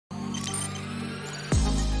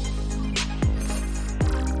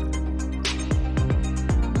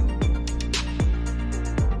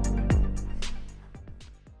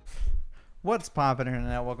What's poppin'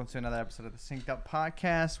 internet? Welcome to another episode of the Synced Up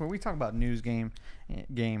Podcast, where we talk about news, game,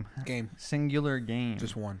 singular game,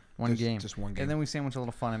 Just one game, just one game. and then we sandwich a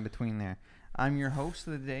little fun in between there. I'm your host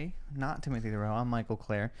of the day, not Timothy Thoreau. I'm Michael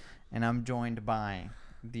Clare, and I'm joined by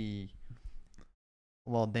the,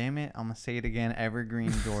 well, damn it, I'm gonna say it again,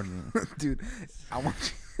 Evergreen Jordan. Dude, I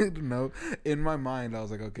want you to know, in my mind, I was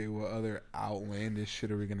like, okay, what other outlandish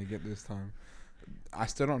shit are we gonna get this time? I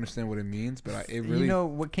still don't understand what it means, but it really,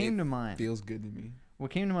 what came to mind? Feels good to me. What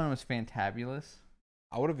came to mind was fantabulous.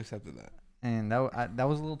 I would have accepted that. And that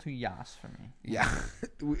was a little too yas for me. Yeah,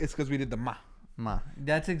 it's because we did the ma.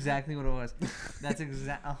 That's exactly what it was. That's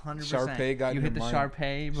 100%. Sharpay got you hit the mind.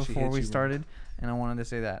 Sharpay before we started, and I wanted to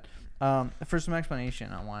say that. For some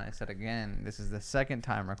explanation, I said again, this is the second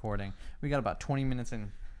time recording. We got about 20 minutes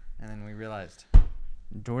in, and then we realized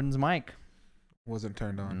Jordan's mic wasn't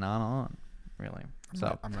turned on. Not on, really.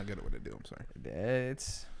 I'm not good at what I do. I'm sorry.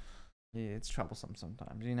 It's troublesome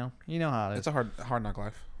sometimes. You know how it is. It's a hard knock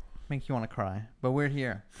life. Make you want to cry, but we're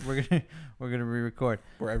here. We're gonna re-record.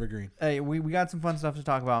 We're evergreen. Hey, we got some fun stuff to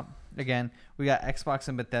talk about. Again, we got Xbox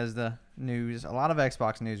and Bethesda news. A lot of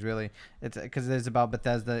Xbox news, really. It's because it's about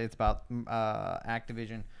Bethesda. It's about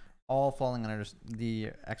Activision, all falling under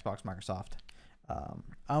the Xbox Microsoft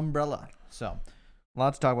umbrella. So, a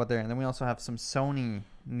lot to talk about there. And then we also have some Sony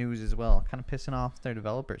news as well, kind of pissing off their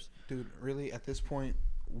developers. Dude, really, at this point,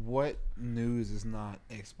 what news is not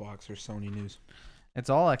Xbox or Sony news? It's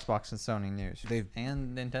all Xbox and Sony news.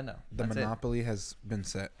 And Nintendo. The monopoly has been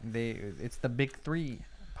set. It's the big three.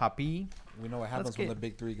 Poppy. We know what happens when the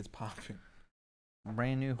big three gets popping.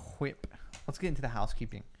 Brand new whip. Let's get into the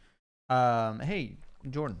housekeeping. Hey,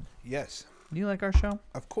 Jordan. Yes. Do you like our show?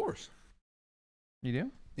 Of course. You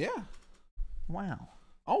do? Yeah. Wow.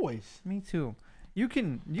 Always. Me too. You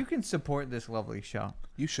can support this lovely show.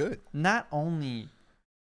 You should. Not only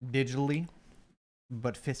digitally,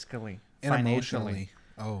 but fiscally. And financially.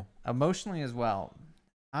 Emotionally as well.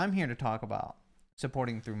 I'm here to talk about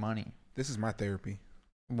supporting through money. This is my therapy.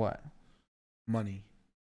 What? Money.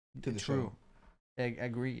 To the True. show.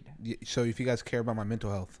 Agreed. So if you guys care about my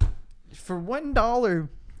mental health. For $1,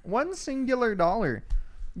 one singular dollar,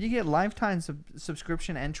 you get lifetime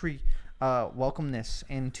subscription entry welcomeness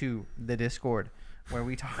into the Discord, where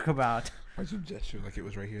we talk about... Why'd you gesture like it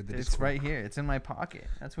was right here? It's right here. It's in my pocket.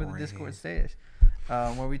 That's where the Discord stays.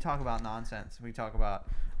 Where we talk about nonsense. We talk about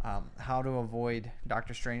how to avoid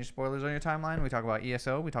Doctor Strange spoilers on your timeline. We talk about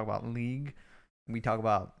ESO. We talk about League. We talk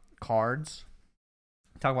about cards.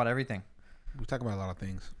 We talk about everything. We talk about a lot of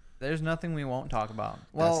things. There's nothing we won't talk about.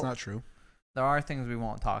 Well, that's not true. There are things we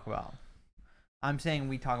won't talk about. I'm saying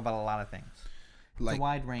we talk about a lot of things. It's a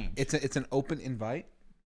wide range. It's an open invite.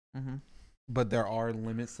 Mm-hmm. But there are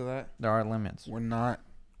limits to that. There are limits. We're not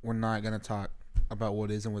gonna talk about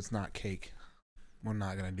what is and what's not cake. We're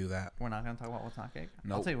not gonna do that. We're not gonna talk about what's not cake.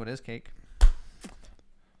 Nope. I'll tell you what is cake.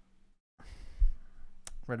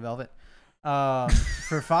 Red velvet.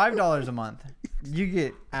 For $5 a month, you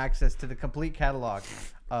get access to the complete catalog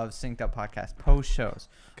of Synced Up Podcast post shows,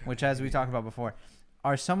 which, as we talked about before,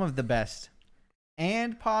 are some of the best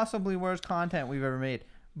and possibly worst content we've ever made.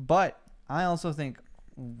 But I also think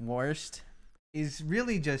worst is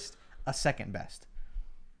really just a second best.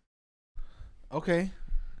 Okay.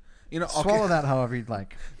 Swallow that however you'd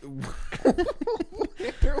like.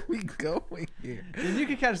 Where are we going here? And you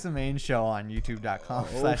can catch the main show on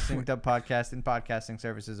youtube.com/syncedupodcast and podcasting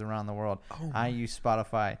services around the world. I use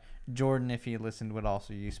Spotify. Jordan, if he listened, would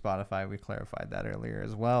also use Spotify. We clarified that earlier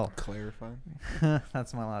as well. Clarified?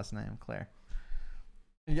 That's my last name, Claire.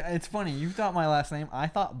 Yeah, it's funny. You thought my last name. I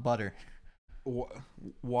thought Butter.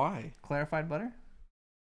 Why? Clarified butter?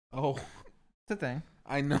 Oh. It's a thing.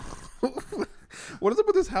 I know. What is up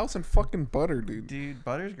with this house and fucking butter, dude? Dude,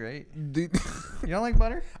 butter's great. Dude. You don't like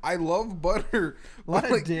butter? I love butter. A lot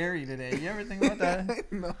of dairy today. You ever think about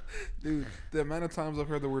that? No. Dude, the amount of times I've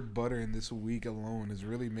heard the word butter in this week alone is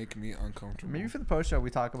really making me uncomfortable. Maybe for the post show we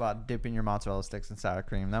talk about dipping your mozzarella sticks in sour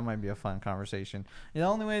cream. That might be a fun conversation. The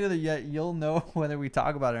only way you'll know whether we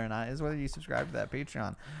talk about it or not is whether you subscribe to that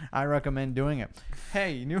Patreon. I recommend doing it.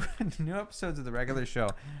 Hey, new episodes of the regular show.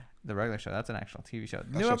 The regular show, that's an actual TV show.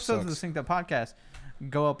 New episodes of the Synced Up Podcast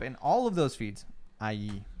go up in all of those feeds,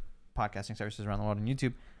 i.e. podcasting services around the world on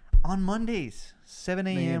YouTube, on Mondays, 7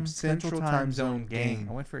 a.m. Central Time Zone gang.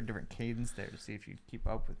 I went for a different cadence there to see if you'd keep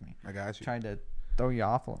up with me. I got you. Trying to throw you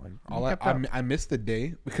off a little. I missed the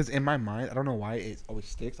day because in my mind, I don't know why it always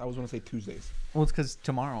sticks. I always want to say Tuesdays. Well, it's because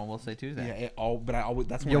tomorrow we'll say Tuesday. Yeah, but I always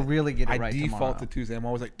that's when you'll really get it right. I default tomorrow. to Tuesday. I'm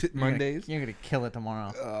always like Mondays. You're gonna kill it tomorrow.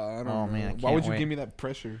 I don't know. Man, why would you give me that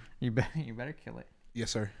pressure? You better kill it.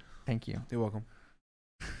 Yes, sir. Thank you. You're welcome.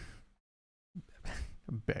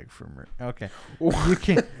 Beg for mercy. Okay.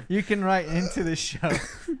 You can write into the show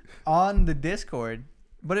on the Discord.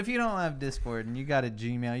 But if you don't have Discord and you got a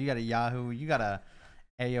Gmail, you got a Yahoo, you got a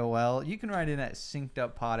AOL, you can write in at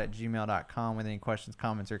synceduppod@gmail.com with any questions,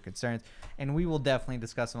 comments, or concerns, and we will definitely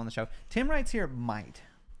discuss them on the show. Tim writes here, might.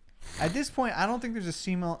 At this point, I don't think there's a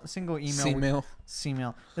single email.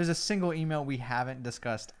 There's a single email we haven't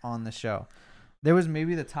discussed on the show. There was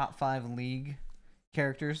maybe the top 5 league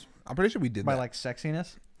characters. I'm pretty sure we did by that. like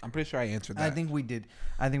sexiness. I'm pretty sure I answered that. I think we did.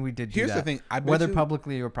 Here's that. the thing. Whether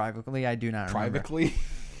publicly or privately, I do not remember. Privately?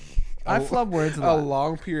 I flub words a lot.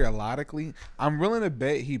 Long periodically. I'm willing to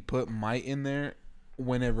bet he put might in there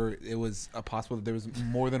whenever it was possible that there was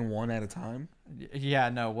more than one at a time. Yeah,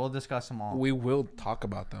 no, we'll discuss them all. We will talk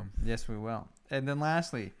about them. Yes, we will. And then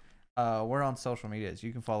lastly, we're on social medias.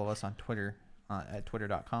 You can follow us on Twitter at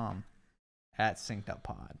twitter.com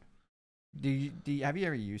 @synceduppod. Have you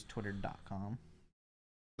ever used twitter.com?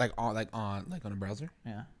 Like on a browser?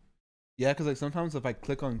 Yeah. Yeah, because like sometimes if I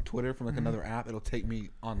click on Twitter from like another app, it'll take me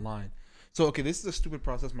online. So okay, this is a stupid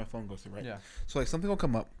process my phone goes through, right? Yeah. So like something will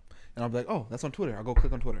come up, and I'll be like, oh, that's on Twitter. I'll go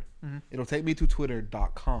click on Twitter. Mm-hmm. It'll take me to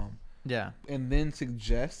twitter.com. Yeah. And then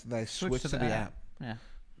suggest that I switch to the app. Yeah.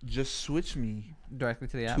 Just switch me directly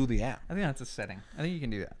to the app. I think that's a setting. I think you can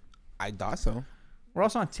do that. I thought so. We're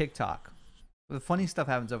also on TikTok. The funny stuff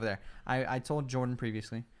happens over there. I told Jordan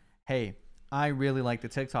previously, hey, I really like the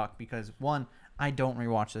TikTok because, one, I don't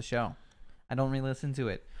rewatch the show. I don't re-listen to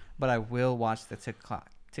it. But I will watch the TikTok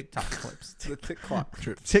clips. The TikTok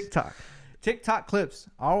trips. TikTok clips.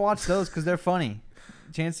 I'll watch those because they're funny.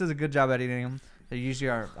 Chance does a good job editing them. They're usually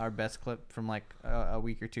our best clip from like a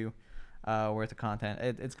week or two worth of content.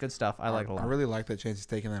 It's good stuff. I like it a lot. I really like that Chance is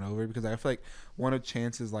taking that over because I feel like one of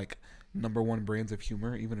Chance's like #1 brands of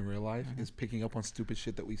humor, even in real life, is picking up on stupid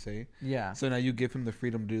shit that we say. Yeah. So now you give him the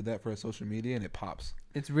freedom to do that for social media, and it pops.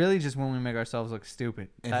 It's really just when we make ourselves look stupid.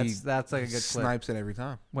 And that's like a good clip. Snipes it every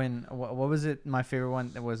time. When what was it? My favorite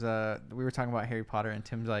one was we were talking about Harry Potter, and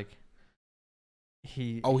Tim's like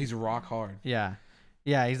he's rock hard. Yeah.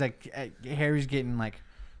 Yeah, he's like Harry's getting like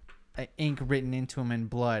ink written into him in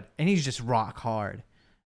blood, and he's just rock hard.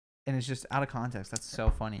 And it's just out of context. That's so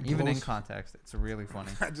funny. Even in context, it's really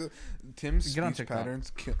funny. Tim's speech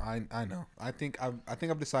patterns. I know. I think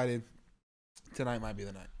I've decided tonight might be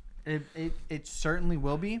the night. It certainly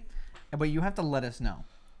will be, but you have to let us know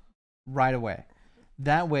right away.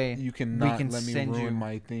 That way you can let me ruin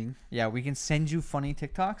my thing. Yeah, we can send you funny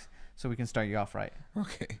TikToks so we can start you off right.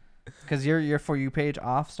 Okay. Because your For You page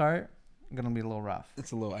off start gonna be a little rough.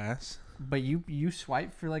 It's a little ass. But you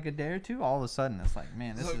swipe for like a day or two, all of a sudden it's like,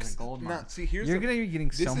 man, this is a gold mine. You're gonna be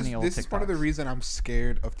getting so many old TikToks. This is part of the reason I'm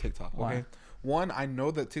scared of TikTok. Why? Okay, one, I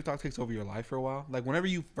know that TikTok takes over your life for a while. Like whenever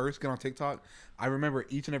you first get on TikTok, I remember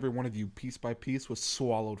each and every one of you, piece by piece, was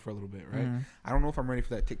swallowed for a little bit. Right? I don't know if I'm ready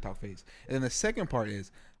for that TikTok phase. And then the second part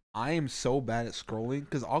is, I am so bad at scrolling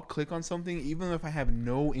because I'll click on something even if I have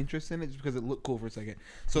no interest in it just because it looked cool for a second.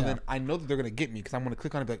 So then I know that they're going to get me because I'm going to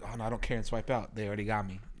click on it and be like, oh, no, I don't care, and swipe out. They already got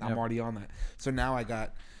me. I'm already on that. So now I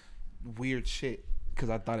got weird shit because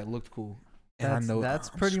I thought it looked cool. And I know that's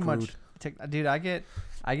pretty much dude, I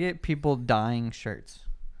get people dyeing shirts.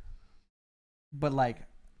 But like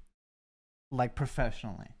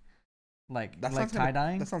professionally. Like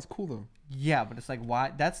tie-dyeing. That sounds cool though. Yeah, but it's like,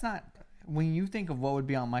 why? That's not... When you think of what would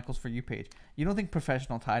be on Michael's For You page, you don't think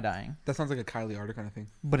professional tie-dyeing. That sounds like a Kylie Arter kind of thing.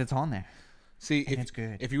 But it's on there. See, it's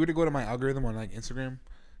good. If you were to go to my algorithm on like Instagram,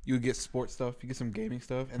 you would get sports stuff, you get some gaming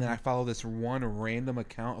stuff, and then I follow this one random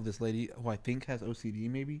account of this lady who I think has OCD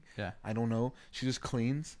maybe. Yeah. I don't know. She just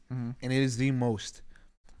cleans, and it is the most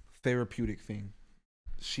therapeutic thing.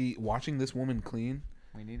 Watching this woman clean.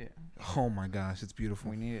 We need it. Oh my gosh, it's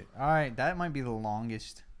beautiful. We need it. All right, that might be the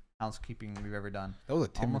longest housekeeping we've ever done. That was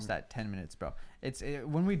almost at 10 minutes, bro.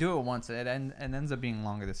 When we do it once, it ends up being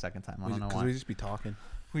longer the second time. I don't know why. We just be talking.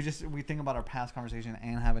 We think about our past conversation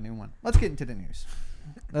and have a new one. Let's get into the news.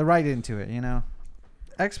 Right into it, you know.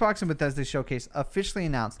 Xbox and Bethesda Showcase officially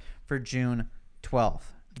announced for June 12th.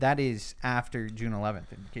 That is after June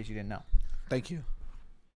 11th, in case you didn't know. Thank you.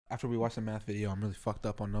 After we watched the math video, I'm really fucked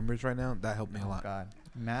up on numbers right now. That helped me a lot. God,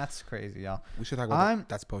 math's crazy, y'all. We should talk about that.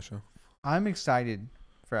 That's post show. I'm excited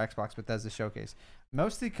for Xbox Bethesda Showcase,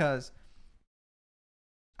 mostly because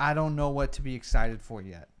I don't know what to be excited for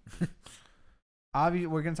yet. Obviously,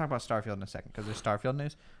 we're gonna talk about Starfield in a second because there's Starfield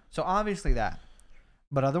news. So obviously that,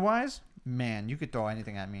 but otherwise, man, you could throw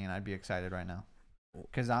anything at me and I'd be excited right now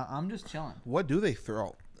because I'm just chilling. What do they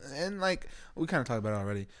throw? And like we kind of talked about it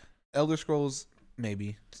already. Elder Scrolls,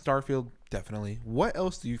 maybe. Starfield, definitely. What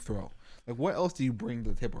else do you throw? Like, what else do you bring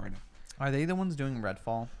to the table right now? Are they the ones doing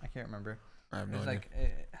Redfall? I can't remember. I have no It's idea.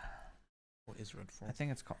 like What is Redfall? I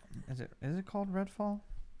think it's called. Is it called Redfall?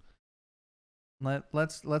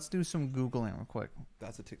 Let's do some googling real quick.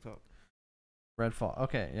 That's a TikTok. Redfall.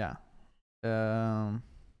 Okay, yeah.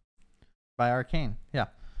 By Arcane. Yeah.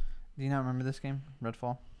 Do you not remember this game,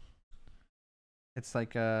 Redfall? It's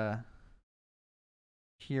like a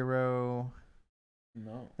hero.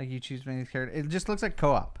 No. Like you choose many characters. It just looks like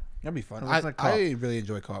co-op. That'd be fun. It looks like co-op. I really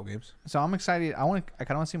enjoy co-op games. So I'm excited. I kind of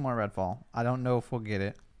want to see more Redfall. I don't know if we'll get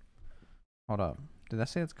it. Hold up. Did that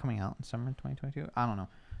say it's coming out in summer 2022? I don't know.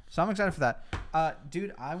 So I'm excited for that.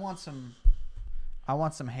 Dude, I want some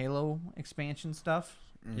Halo expansion stuff.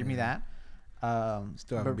 Give me that.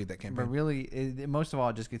 Still haven't beat that campaign. But really, most of all,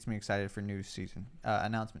 it just gets me excited for new season,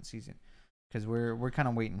 announcement season, because we're kind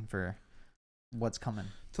of waiting for what's coming.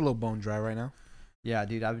 It's a little bone dry right now. Yeah,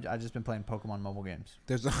 dude, I've just been playing Pokemon mobile games.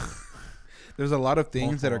 There's a lot of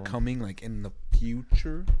things that are coming like in the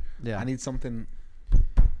future. Yeah, I need something.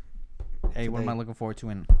 Hey, what am I looking forward to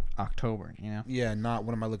in October? You know? Yeah, not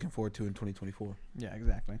what am I looking forward to in 2024. Yeah,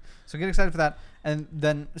 exactly. So get excited for that. And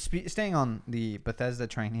then staying on the Bethesda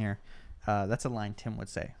train here, that's a line Tim would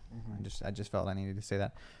say. Mm-hmm. I just felt I needed to say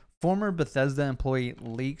that. Former Bethesda employee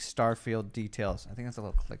leaks Starfield details. I think that's a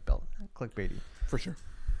little clickbaity. For sure.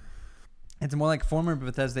 It's more like former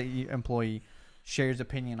Bethesda employee shares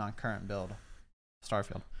opinion on current build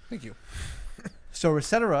Starfield. Thank you. So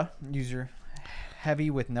Resetera user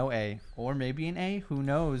Heavy with no A, or maybe an A, who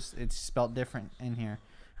knows? It's spelled different in here.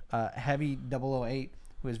 Heavy 008,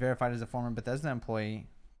 who is verified as a former Bethesda employee,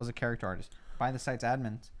 was a character artist by the site's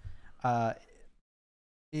admins.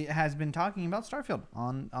 It has been talking about Starfield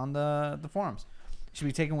on the forums. It should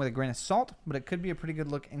be taken with a grain of salt, but it could be a pretty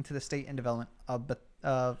good look into the state and development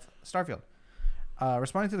of Starfield.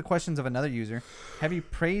 Responding to the questions of another user, Heavy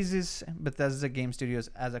praises Bethesda Game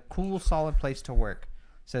Studios as a cool, solid place to work.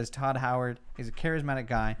 Says Todd Howard is a charismatic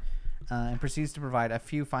guy, and proceeds to provide a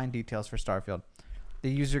few fine details for Starfield.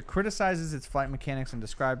 The user criticizes its flight mechanics and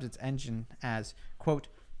describes its engine as, quote,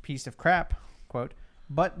 piece of crap, quote,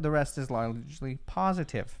 but the rest is largely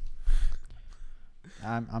positive.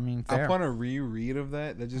 I mean, fair. Upon a reread of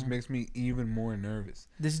that just makes me even more nervous.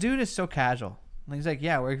 This dude is so casual. He's like,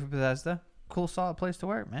 yeah, work for Bethesda. Cool, solid place to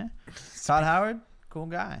work, man. Todd Howard, cool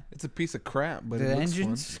guy. It's a piece of crap, but the it looks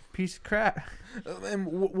engine's fun. Piece of crap. And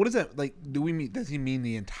what is that like? Does he mean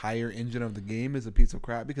the entire engine of the game is a piece of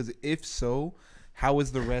crap? Because if so, how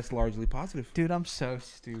is the rest largely positive? Dude, I'm so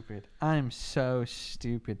stupid. I'm so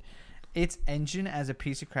stupid. Its engine as a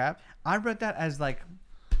piece of crap. I read that as like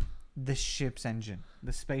the ship's engine,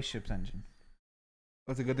 the spaceship's engine.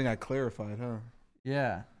 That's a good thing I clarified, huh?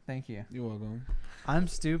 Yeah, thank you. You're welcome. I'm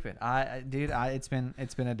stupid. It's been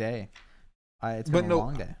a day. It's been a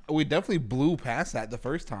long day. We definitely blew past that the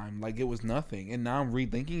first time, like it was nothing, and now I'm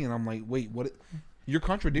rethinking, and I'm like, wait, what? You're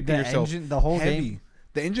contradicting yourself. The whole Heavy. game.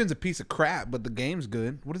 The engine's a piece of crap, but the game's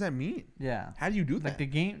good. What does that mean? Yeah. How do you do that? Like the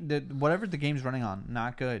game, whatever the game's running on,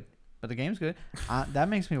 not good, but the game's good. That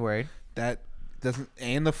makes me worried. That doesn't,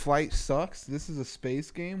 and the flight sucks. This is a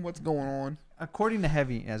space game. What's going on? According to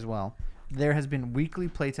Heavy as well, there has been weekly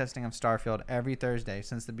playtesting of Starfield every Thursday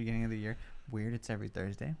since the beginning of the year. Weird, it's every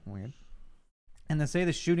Thursday. Weird. And they say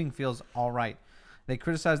the shooting feels all right. They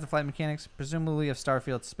criticize the flight mechanics, presumably of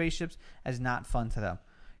Starfield's spaceships, as not fun to them.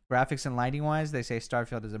 Graphics and lighting-wise, they say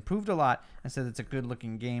Starfield has improved a lot and said it's a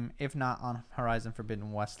good-looking game, if not on Horizon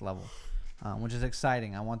Forbidden West level, which is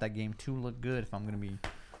exciting. I want that game to look good if I'm going to be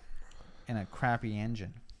in a crappy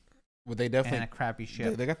engine. Well, they definitely and a crappy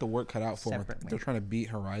ship. They got the work cut out for them. Separately. They're trying to beat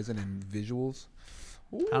Horizon in visuals.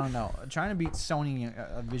 Ooh. I don't know. Trying to beat Sony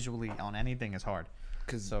visually on anything is hard.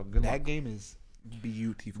 Because so that game is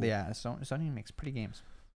beautiful. Yeah, Sony makes pretty games.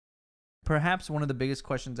 Perhaps one of the biggest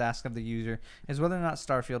questions asked of the user is whether or not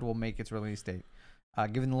Starfield will make its release date.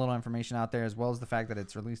 Given the little information out there, as well as the fact that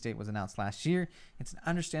its release date was announced last year, it's an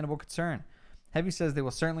understandable concern. Heavy says they will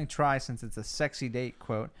certainly try since it's a sexy date,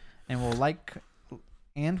 quote, and will likely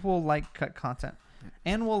cut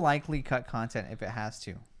content if it has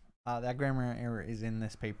to. That grammar error is in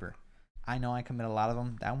this paper. I know I commit a lot of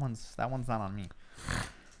them. That one's not on me.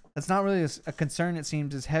 That's not really a concern, it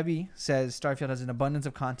seems, as Heavy says Starfield has an abundance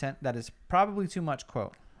of content that is probably too much,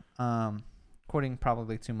 quote. Quoting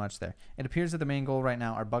probably too much there. It appears that the main goal right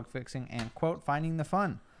now are bug fixing and, quote, finding the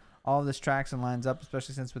fun. All of this tracks and lines up,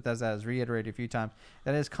 especially since Bethesda has reiterated a few times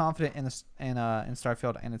that it is confident in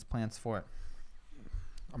Starfield and its plans for it.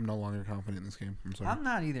 I'm no longer confident in this game. I'm sorry. I'm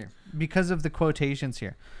not either because of the quotations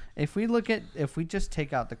here. If we just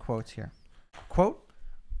take out the quotes here, quote,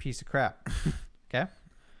 piece of crap. Okay.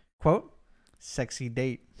 Quote, sexy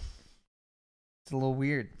date. It's a little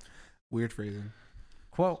weird. Weird phrasing.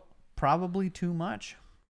 Quote, probably too much.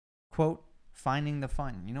 Quote, finding the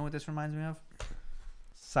fun. You know what this reminds me of?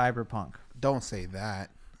 Cyberpunk. Don't say that.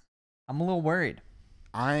 I'm a little worried.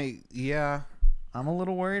 Yeah. I'm a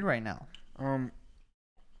little worried right now. I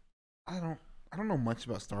don't know much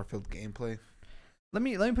about Starfield gameplay. Let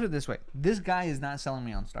me put it this way. This guy is not selling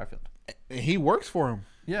me on Starfield. He works for him.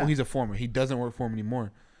 Yeah. Well, he's a former. He doesn't work for him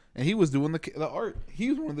anymore. And he was doing the art. He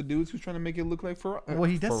was one of the dudes who's trying to make it look like for. Well,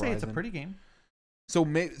 he does say it's a pretty game. So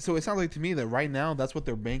it sounds like to me that right now that's what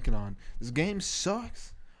they're banking on. This game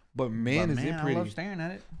sucks, but man, is it pretty. I love staring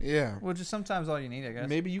at it. Yeah. Which is sometimes all you need, I guess.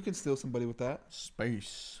 Maybe you can steal somebody with that.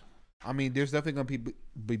 Space. I mean, there's definitely gonna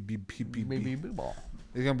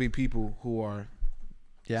there's gonna be people who are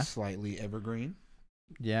slightly evergreen.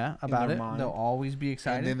 Yeah, about it. Mind. They'll always be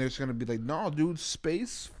excited. And then there's gonna be like, no, dude,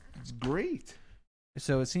 space is great.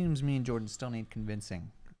 So it seems me and Jordan still need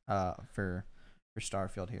convincing for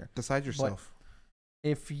Starfield here. Decide yourself. But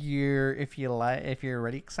if you're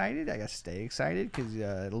already excited, I guess stay excited because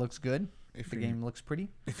it looks good. If the game looks pretty.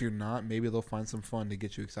 If you're not, maybe they'll find some fun to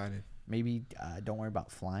get you excited. Maybe don't worry about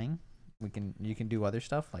flying. You can do other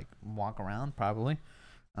stuff like walk around probably.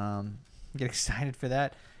 Get excited for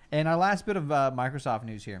that. And our last bit of Microsoft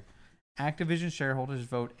news here. Activision shareholders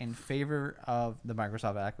vote in favor of the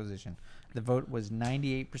Microsoft acquisition. The vote was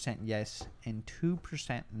 98% yes and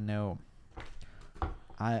 2% no.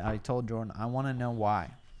 I told Jordan, I want to know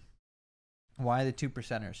why. Why the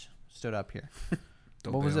 2%ers stood up here.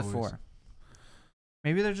 What was it for?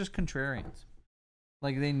 Maybe they're just contrarians.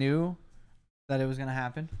 Like they knew that it was going to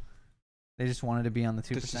happen. They just wanted to be on the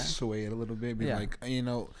 2%. Just sway it a little bit. Be like,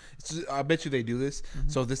 I bet you they do this. Mm-hmm.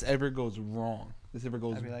 So if this ever goes wrong, this ever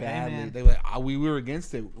goes badly, hey, they're like, we were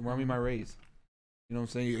against it. Run me my raise. You know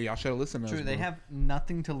what I'm saying? Y'all should have listened to us. True, they have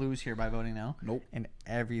nothing to lose here by voting no. Nope. And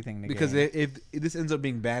everything to gain. Because if this ends up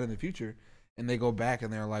being bad in the future, and they go back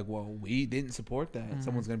and they're like, well, we didn't support that. Mm-hmm.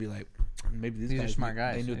 Someone's going to be like, maybe these guys are smart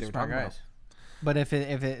guys. They knew what they were talking about. But if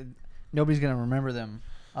it nobody's going to remember them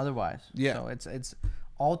otherwise. Yeah. So it's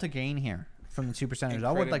all to gain here from the 2%ers.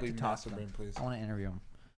 I would like to talk to them. I want to interview them.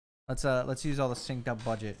 Let's use all the synced up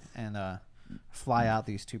budget and fly out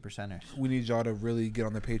these 2%ers. We need y'all to really get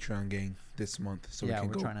on the Patreon gang this month so we can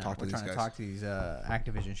go talk to these guys. We're trying to talk to these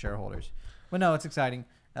Activision shareholders. But no, it's exciting.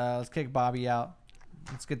 Let's kick Bobby out.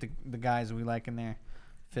 Let's get the guys we like in there.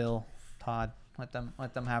 Phil, Todd, let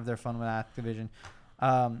them have their fun with Activision.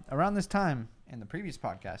 Around this time in the previous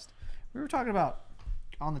podcast, we were talking about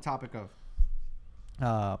on the topic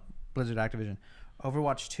of Blizzard Activision,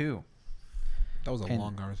 Overwatch 2. That was a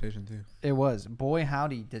long conversation too. It was. Boy,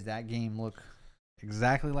 howdy, does that game look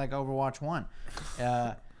exactly like Overwatch 1.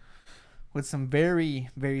 With some very,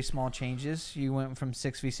 very small changes. You went from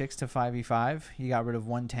 6v6 to 5v5. You got rid of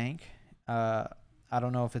one tank. I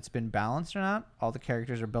don't know if it's been balanced or not. All the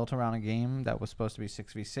characters are built around a game that was supposed to be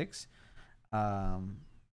 6v6.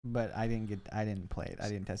 But I didn't play it. I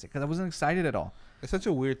didn't test it because I wasn't excited at all. It's such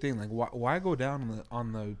a weird thing. Like, why go down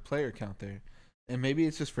on the player count there? And maybe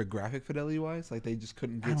it's just for graphic fidelity wise. Like they just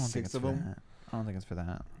couldn't get 6 of them. I don't think it's for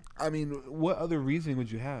that. I mean, what other reasoning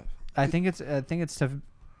would you have? I think it's to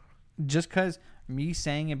just because me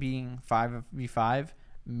saying it being 5v5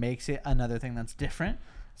 makes it another thing that's different.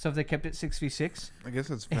 So if they kept it 6v6, I guess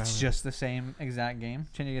it's just the same exact game.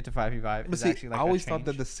 Changing it to 5v5 is actually like I always thought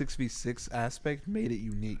that the 6v6 aspect made it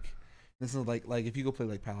unique. This is like if you go play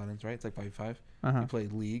like Paladins, right? It's like 5v5. You play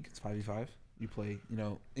League, it's 5v5. You play,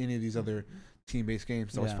 any of these other team-based games,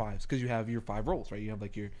 it's always 5s because you have your 5 roles, right? You have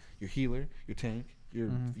like your healer, your tank,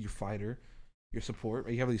 your fighter, your support,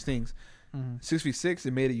 right? You have these things. 6v6,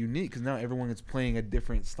 it made it unique because now everyone is playing a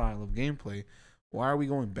different style of gameplay. Why are we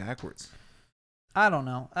going backwards? I don't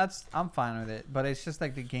know. I'm fine with it, but it's just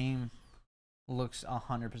like the game looks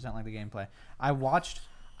 100% like the gameplay.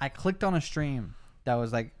 I clicked on a stream that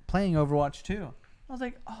was like playing Overwatch 2. I was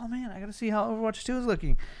like, oh man, I gotta see how Overwatch 2 is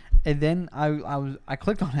looking. And then I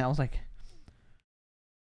clicked on it. I was like,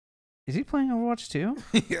 is he playing Overwatch 2?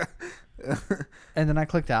 Yeah. And then I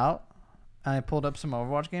clicked out and I pulled up some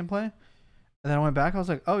Overwatch gameplay. And then I went back. I was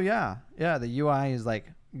like, oh yeah, the UI is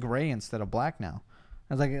like gray instead of black now.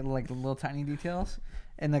 It was like little tiny details.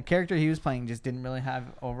 And the character he was playing just didn't really have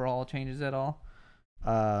overall changes at all.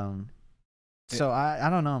 So I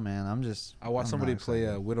don't know, man. I watched somebody play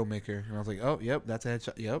Widowmaker, and I was like, oh, yep, that's a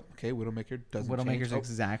headshot. Yep, okay, Widowmaker doesn't change. Widowmaker's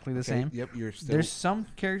exactly the same. Yep, There's some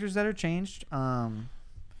characters that are changed.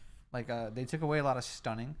 They took away a lot of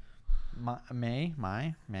stunning. May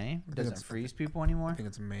doesn't freeze people anymore. I think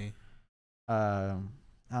it's May. I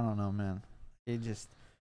don't know, man.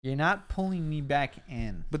 You're not pulling me back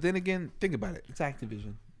in. But then again, think about it. It's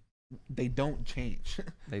Activision. they don't change.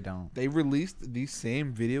 They don't. They released the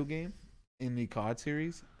same video game in the COD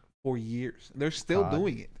series for years. They're still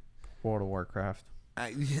doing it. World of Warcraft.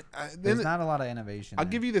 There's There's not a lot of innovation. I'll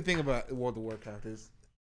give you the thing about World of Warcraft is,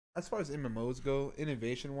 as far as MMOs go,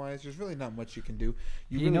 innovation wise, there's really not much you can do.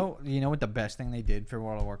 You know what the best thing they did for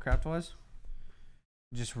World of Warcraft was?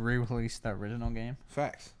 Just re-release the original game.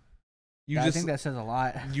 Facts. I think that says a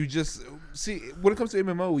lot. You just see when it comes to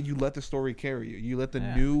MMO, you let the story carry you. You let the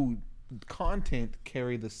new content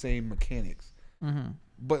carry the same mechanics. Mm-hmm.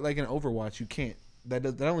 But like in Overwatch, you can't.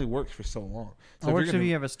 That only works for so long. So it works if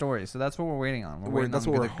you have a story. So that's what we're waiting on. That's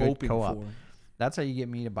what we're hoping for. That's how you get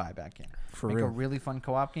me to buy back in. Make a really fun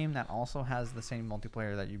co-op game that also has the same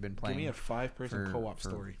multiplayer that you've been playing. Give me a 5-person co-op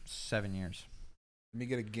story. 7 years. Let me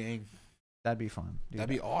get a gang. That'd be fun. That'd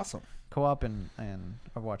be awesome. Co-op and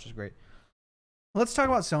Overwatch is great. Let's talk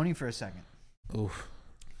about Sony for a second. Oof.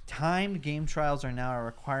 Timed game trials are now a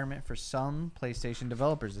requirement for some PlayStation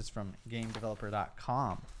developers. It's from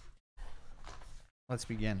GameDeveloper.com. Let's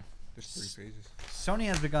begin. There's 3 pages. Sony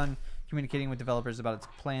has begun communicating with developers about its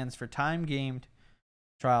plans for time-gamed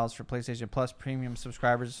trials for PlayStation Plus premium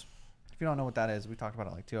subscribers. If you don't know what that is, we talked about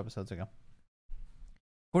it like 2 episodes ago.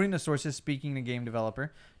 According to sources speaking to Game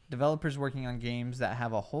Developer, developers working on games that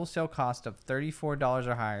have a wholesale cost of $34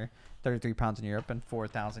 or higher, 33 pounds in Europe and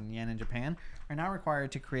 4,000 yen in Japan, are now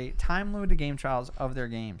required to create time-limited game trials of their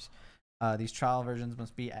games. These trial versions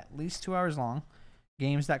must be at least 2 hours long.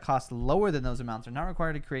 Games that cost lower than those amounts are not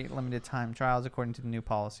required to create limited time trials according to the new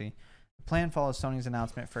policy. The plan follows Sony's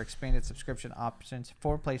announcement for expanded subscription options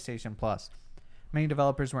for PlayStation Plus. Many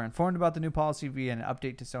developers were informed about the new policy via an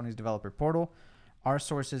update to Sony's developer portal. Our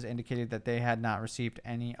sources indicated that they had not received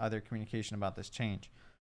any other communication about this change.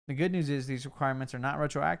 The good news is these requirements are not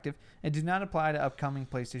retroactive and do not apply to upcoming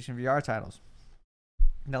PlayStation VR titles.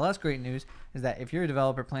 The less great news is that if you're a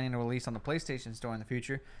developer planning to release on the PlayStation Store in the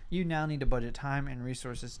future, you now need to budget time and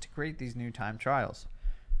resources to create these new time trials.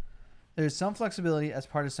 There is some flexibility as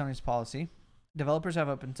part of Sony's policy. Developers have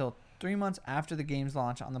up until 3 months after the game's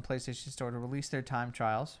launch on the PlayStation Store to release their time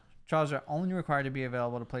trials. Trials are only required to be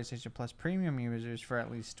available to PlayStation Plus premium users for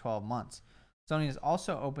at least 12 months. Sony is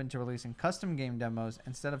also open to releasing custom game demos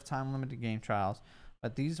instead of time-limited game trials,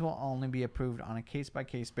 but these will only be approved on a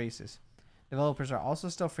case-by-case basis. Developers are also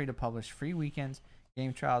still free to publish free weekends,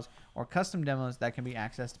 game trials, or custom demos that can be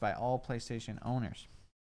accessed by all PlayStation owners.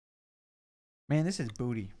 Man, this is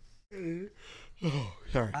booty. Oh,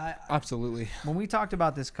 sorry. Absolutely. When we talked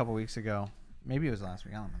about this a couple weeks ago, maybe it was last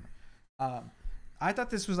week, I don't remember. I thought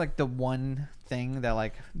this was like the one thing that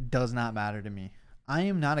like does not matter to me. I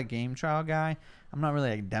am not a game trial guy. I'm not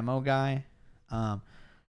really a demo guy.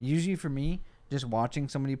 Usually for me, just watching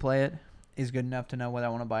somebody play it is good enough to know whether I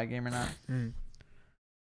want to buy a game or not.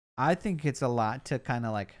 I think it's a lot to kind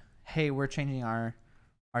of like, hey, we're changing our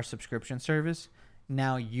subscription service.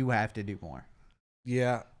 Now you have to do more.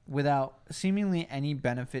 Yeah. Without seemingly any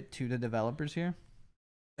benefit to the developers here.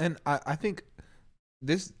 And I think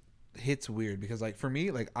this hits weird because like for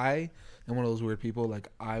me, like I am one of those weird people. Like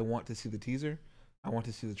I want to see the teaser. I want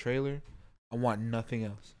to see the trailer. I want nothing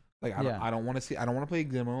else. Like I don't want to see. I don't want to play a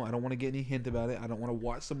demo. I don't want to get any hint about it. I don't want to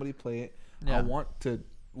watch somebody play it. Yeah. I want to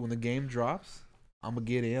when the game drops, I'm gonna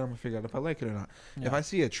get in. I'm gonna figure out if I like it or not. Yeah. If I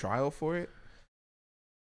see a trial for it,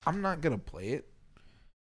 I'm not gonna play it.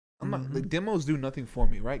 I'm not. The demos do nothing for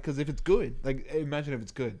me, right? Because if it's good, like imagine if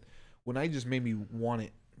it's good, when I just made me want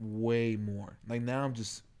it way more. Like now I'm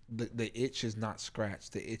just the itch is not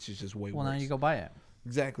scratched. The itch is just way worse. Well, now you go buy it.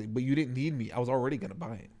 Exactly, but you didn't need me. I was already gonna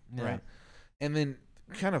buy it, right? And then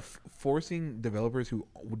kind of forcing developers who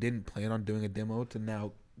didn't plan on doing a demo to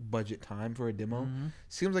now budget time for a demo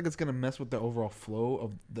seems like it's gonna mess with the overall flow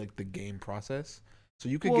of the game process. So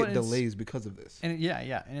you could get delays because of this. And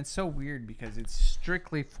and it's so weird because it's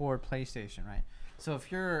strictly for PlayStation, right? So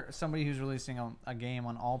if you're somebody who's releasing a game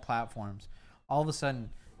on all platforms, all of a sudden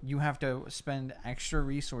you have to spend extra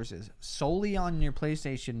resources solely on your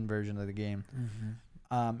PlayStation version of the game,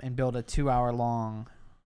 and build a 2-hour long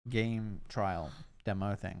game trial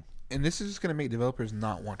demo thing. And this is just gonna make developers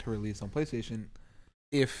not want to release on PlayStation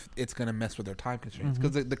if it's gonna mess with their time constraints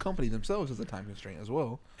because the company themselves has a time constraint as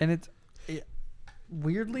well. And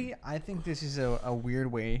weirdly, I think this is a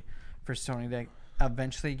weird way for Sony to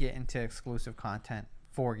eventually get into exclusive content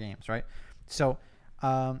for games, right? So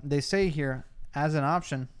they say here, as an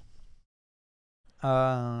option,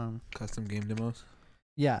 custom game demos.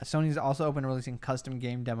 Yeah, Sony's also open to releasing custom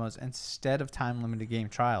game demos instead of time-limited game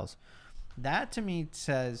trials. That to me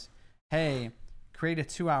says, hey, create a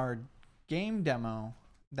 2-hour game demo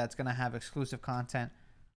that's going to have exclusive content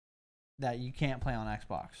that you can't play on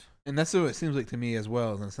Xbox. And that's what it seems like to me as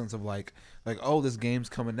well, in the sense of like, oh, this game's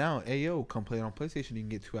coming out. Hey, yo, come play it on PlayStation. You can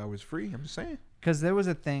get 2 hours free. I'm just saying. Because there was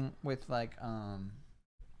a thing with like,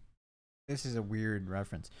 this is a weird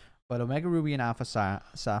reference, but Omega Ruby and Alpha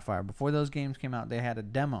Sapphire, before those games came out, they had a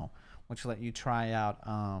demo which let you try out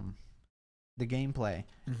the gameplay,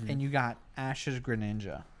 and you got Ash's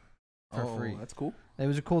Greninja for free. That's cool. It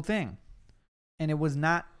was a cool thing, and it was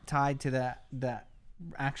not tied to that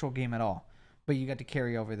actual game at all. But you got to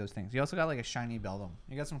carry over those things. You also got like a shiny Beldum.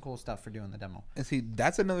 You got some cool stuff for doing the demo. And see,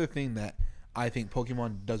 that's another thing that I think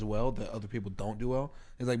Pokemon does well that other people don't do well.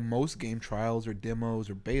 Is like most game trials or demos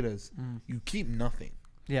or betas, you keep nothing.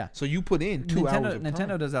 Yeah. So you put in 2 hours of time.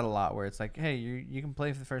 Nintendo does that a lot, where it's like, hey, you can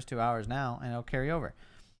play for the first 2 hours now, and it'll carry over.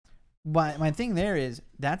 But my thing there is,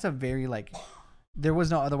 that's a very like, there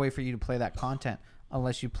was no other way for you to play that content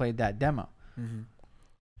unless you played that demo.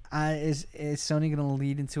 Is Sony going to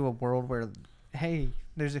lead into a world where, hey,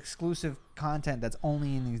 there's exclusive content that's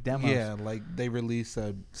only in these demos? Yeah, like they release,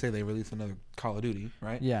 say they release another Call of Duty,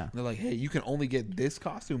 right? Yeah. And they're like, hey, you can only get this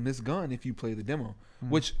costume, this gun, if you play the demo.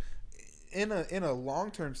 Which, in a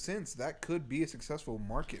long-term sense, that could be a successful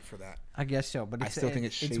market for that. I guess so, but I still think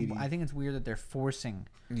it's shady. I think it's weird that they're forcing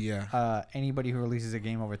anybody who releases a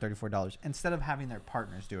game over $34 instead of having their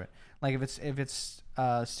partners do it. Like if it's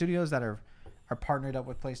studios that are partnered up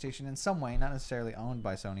with PlayStation in some way, not necessarily owned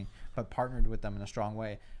by Sony, but partnered with them in a strong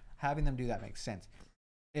way, having them do that makes sense.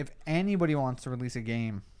 If anybody wants to release a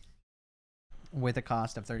game with a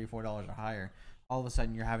cost of $34 or higher, all of a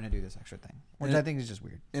sudden you're having to do this extra thing, which I think is just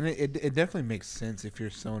weird. And it definitely makes sense if you're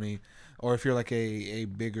Sony, or if you're like a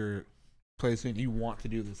bigger PlayStation, you want to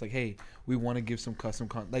do this. Like, hey, we want to give some custom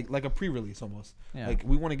like a pre-release almost. Yeah. Like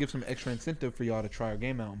we want to give some extra incentive for y'all to try our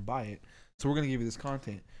game out and buy it. So we're gonna give you this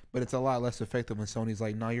content, but it's a lot less effective when Sony's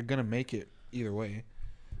like, no, you're gonna make it either way.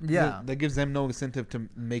 Yeah, that gives them no incentive to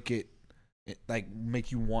make it like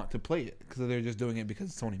make you want to play it, because they're just doing it because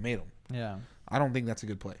Sony made them. Yeah, I don't think that's a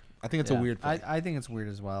good play. I think it's a weird play. I think it's weird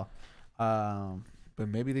as well. But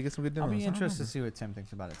maybe they get some good demos. I'll be interested to see what Tim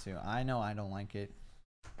thinks about it too. I know I don't like it.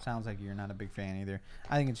 Sounds like you're not a big fan either.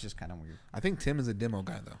 I think it's just kind of weird. I think Tim is a demo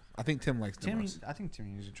guy though. I think Tim likes demos. I think Tim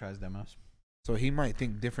usually tries demos. So he might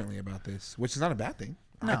think differently about this, which is not a bad thing.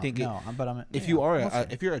 No, I think if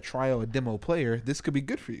you're a trial, a demo player, this could be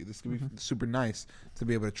good for you. This could be super nice to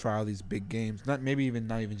be able to trial these big games. Not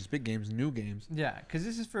even just big games, new games. Yeah, because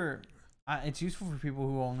this is for. It's useful for people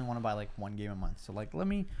who only want to buy like one game a month. So like, let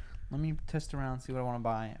me test around, see what I want to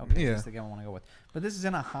buy. Okay, this is the game I want to go with. But this is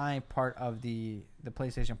in a high part of the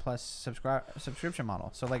PlayStation Plus subscription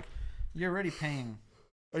model. So like, you're already paying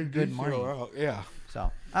good money. Yeah.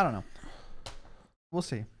 So I don't know. We'll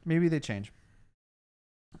see. Maybe they change.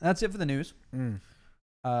 That's it for the news.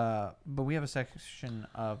 But we have a section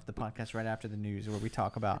of the podcast right after the news where we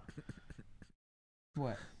talk about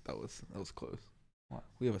what? That was close. What?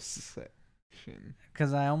 We have a section.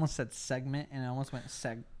 Because I almost said segment and I almost went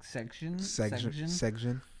section.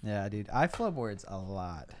 Section. Yeah, dude. I flub words a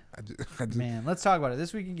lot. I just, Man, let's talk about it.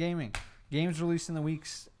 This week in gaming. Games released in the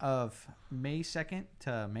weeks of May 2nd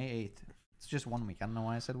to May 8th. It's just 1 week. I don't know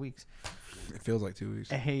why I said weeks. It feels like 2 weeks.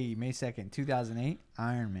 Hey, May 2nd, 2008,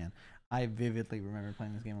 Iron Man. I vividly remember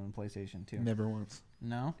playing this game on the PlayStation 2. Never once.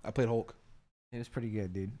 No? I played Hulk. It was pretty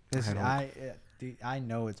good, dude. I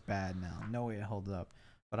know it's bad now. No way it holds up.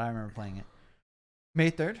 But I remember playing it. May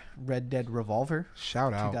 3rd, Red Dead Revolver.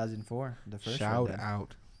 Shout out. 2004. The first Shout Red Dead.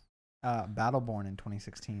 out. Battleborn in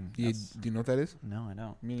 2016. Do you know what that is? No, I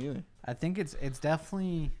don't. Me neither. I think it's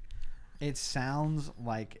definitely... It sounds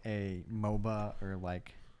like a MOBA or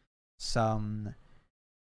like some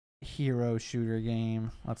hero shooter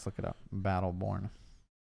game. Let's look it up. Battleborn.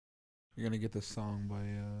 You're going to get this song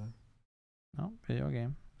by... Oh, video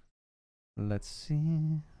game. Let's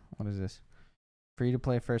see. What is this?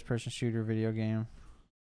 Free-to-play first-person shooter video game.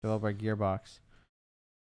 Developed by Gearbox.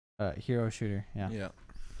 Hero shooter. Yeah.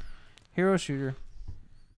 Hero shooter.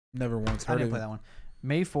 Never once heard of it. I didn't play that one.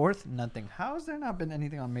 May 4th, nothing. How has there not been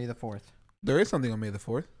anything on May the 4th? There is something on May the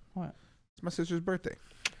 4th. What? It's my sister's birthday.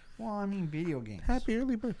 Well, I mean video games. Happy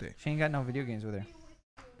early birthday. She ain't got no video games with her.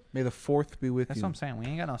 May the 4th be with That's you. what I'm saying. We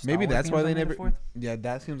ain't got no Star Maybe Wars that's games why they on May never... the 4th? Yeah,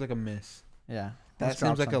 that seems like a miss. Yeah. That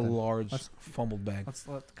seems like something. A large fumbled bag.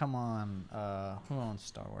 Come on. Who owns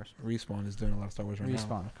Star Wars? Respawn is doing a lot of Star Wars right now.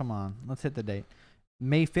 Respawn. Come on. Let's hit the date.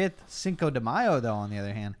 May 5th, Cinco de Mayo, though, on the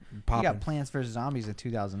other hand. Poppin'. You got Plants vs. Zombies in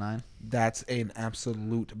 2009. That's an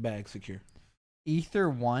absolute bag secure. Ether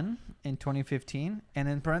 1 in 2015. And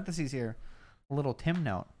in parentheses here, a little Tim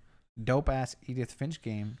note. Dope-ass Edith Finch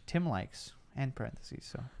game Tim likes. End parentheses.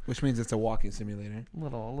 So. Which means it's a walking simulator.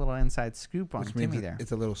 Little inside scoop on Timmy there.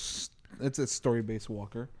 It's a little It's a story-based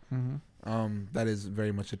walker. That is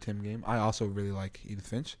very much a Tim game. I also really like Edith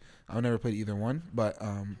Finch. I've never played either one, but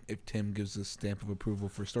if Tim gives a stamp of approval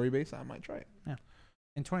for story-based, I might try it. Yeah.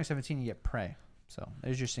 In 2017, you get Prey. So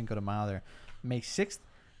there's your Cinco de Mayo there. May 6th,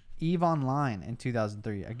 EVE Online in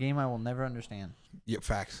 2003. A game I will never understand. Yep,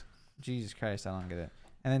 facts. Jesus Christ, I don't get it.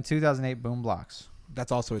 And then 2008, Boom Blocks.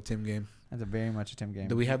 That's also a Tim game. That's a very much a Tim game.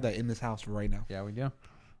 Do we have that in this house right now? Yeah, we do.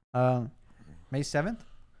 May 7th,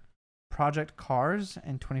 Project Cars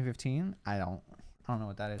in 2015. I don't know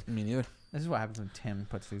what that is. Me neither. This is what happens when Tim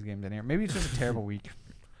puts these games in here. Maybe it's just a terrible week.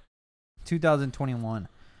 2021.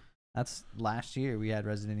 That's last year. We had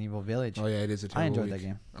Resident Evil Village. Oh, yeah, it is a terrible I enjoyed week. that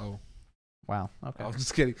game. Oh. Wow. Okay. I was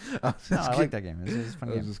just kidding. I like that game. It's a fun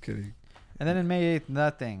I game. was just kidding. And then in May 8th,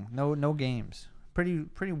 nothing. No games. Pretty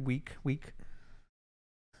weak week.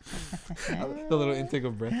 The little intake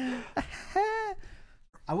of breath.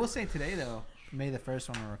 I will say today, though, May the 1st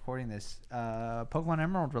when we're recording this, Pokemon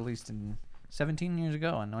Emerald released in 17 years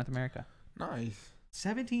ago in North America. Nice.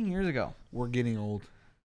 17 years ago. We're getting old.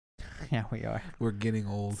 Yeah, we are. We're getting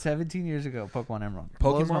old. 17 years ago, Pokemon Emerald.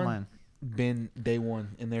 Blows my Pokemon mind. been day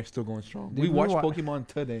one, and they're still going strong. Dude, we watched wa- Pokemon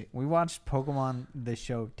today. We watched Pokemon the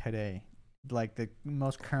show today. Like the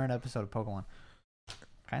most current episode of Pokemon.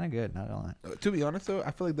 Kind of good, not gonna lie. To be honest, though,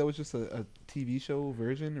 I feel like that was just a TV show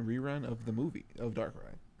version, a rerun of the movie of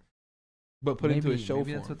Darkrai. But put into a show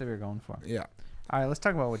maybe form. that's what they were going for. Yeah. All right, let's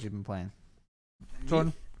talk about what you've been playing.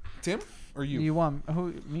 Jordan, Tim, or you? you want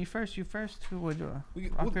who? Me first? You first? Who would you? Rock,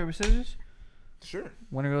 We'll- paper, scissors. Sure.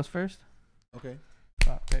 Winner goes first. Okay.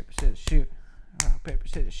 Rock, paper, scissors, shoot. Rock, paper,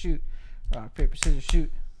 scissors, shoot. Rock, paper, scissors, shoot.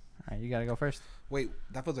 All right, you gotta go first. Wait,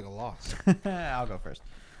 that feels like a loss. I'll go first.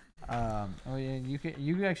 Oh yeah,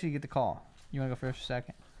 you actually get the call. You wanna go first or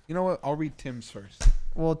second? You know what? I'll read Tim's first.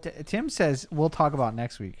 Well, Tim says we'll talk about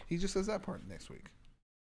next week. He just says that part next week.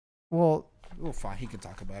 Well, Oh, fine. He can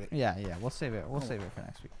talk about it. yeah, we'll save it. We'll save it for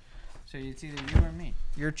next week. So it's either you or me.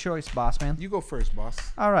 Your choice, boss man. You go first, boss.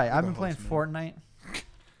 All right, You're I've the been playing host, Fortnite.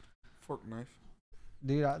 Fork knife.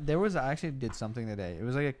 Dude, I actually did something today. It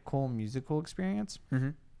was like a cool musical experience. Mm-hmm.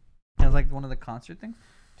 It was like one of the concert things.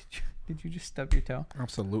 Did you just stub your toe?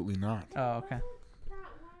 Absolutely not. Oh, okay.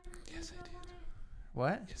 Yes, I did.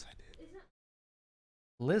 What? Yes, I did.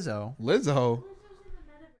 Lizzo? Lizzo.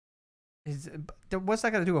 What's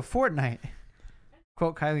that got to do with Fortnite?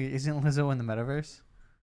 Quote Kylie, isn't Lizzo in the metaverse?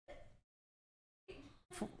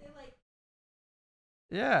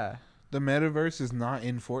 Yeah, The metaverse is not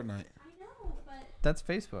in Fortnite. that's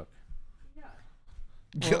Facebook.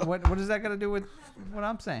 Well, what does that got to do with what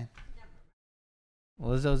I'm saying?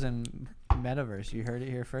 Lizzo's in metaverse. You heard it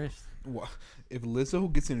here first. What? If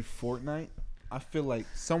Lizzo gets in Fortnite, I feel like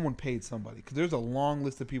someone paid somebody because there's a long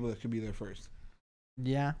list of people that should be there first.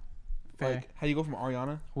 Yeah, fair. Like, how do you go from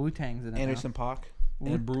Ariana, Wu-Tang's in it. Anderson .Paak,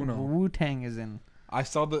 and Bruno? Wu-Tang is in.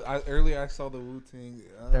 Earlier I saw the Wu-Tang.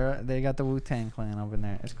 They got the Wu-Tang clan over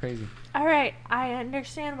there. It's crazy. All right, I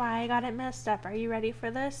understand why I got it messed up. Are you ready for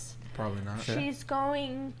this? Probably not. Sure. She's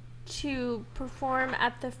going to perform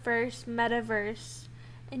at the first metaverse,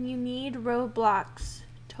 and you need Roblox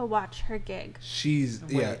to watch her gig. It makes she's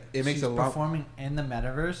a lot. performing in the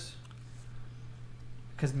metaverse.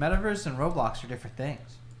 Because metaverse and Roblox are different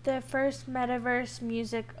things, The first Metaverse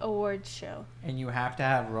Music Awards show. and you have to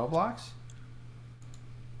have Roblox.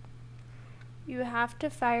 You have to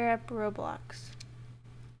fire up Roblox.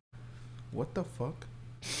 What the fuck?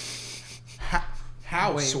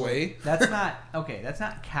 How Wait, Sway? That's not okay. That's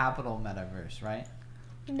not capital metaverse, right?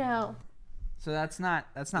 No. So that's not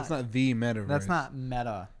That's not the metaverse. that's not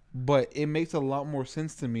meta. But it makes a lot more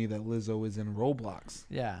sense to me that Lizzo is in Roblox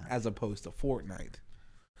Yeah. as opposed to Fortnite.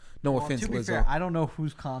 No Well, offense, to be Lizzo. fair, I don't know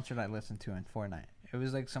whose concert I listened to in Fortnite. It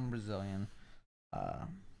was like some Brazilian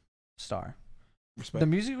star. Respect. The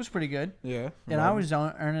music was pretty good, Yeah. and I was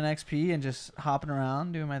earning XP and just hopping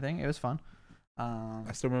around doing my thing. It was fun.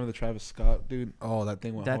 I still remember the Travis Scott dude. Oh, that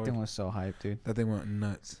thing went That hard. thing was so hyped, dude. That thing went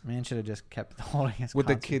nuts. Man should have just kept holding his With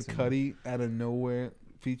the Kid concerts and- Cudi out of nowhere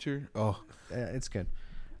feature. Oh, It's good.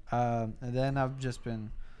 And then I've just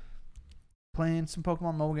been playing some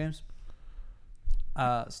Pokemon mobile games.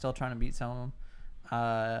 Still trying to beat some of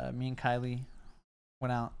them. Me and Kylie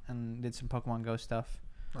went out and did some Pokemon Go stuff.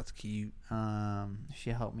 that's cute. She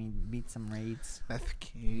helped me beat some raids. That's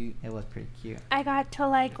cute. It was pretty cute. I got to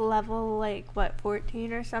level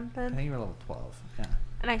 14 or I something, think you were level 12. Yeah.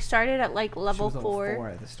 and I started at She level was 4.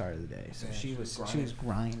 at the start of the day, so Yeah, she was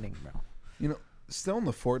grinding, bro. You know, still on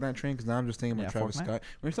the Fortnite train because now I'm just thinking about Yeah, Travis Fortnite? Scott.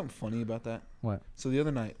 Remember something funny about that? What? So the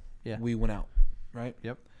other night, Yeah. we went out, right?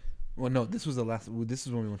 Yep. Well, no, this was the last. This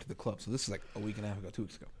is when we went to the club. So this is like a week and a half ago, 2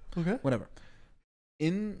 weeks ago. Okay. Whatever.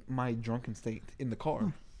 in my drunken state in the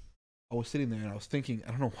car, I was sitting there and I was thinking.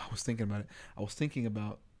 I don't know why I was thinking about it. I was thinking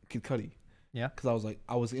about Kid Cudi. Yeah. Because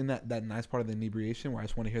I was in that nice part of the inebriation where I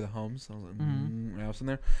just want to hear the hums. I was like, and I was in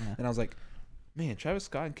there, and I was like, man, Travis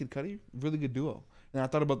Scott and Kid Cudi, really good duo. And I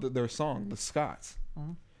thought about their song, The Scots.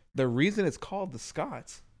 The reason it's called The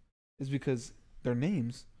Scots is because their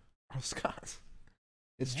names are Scots.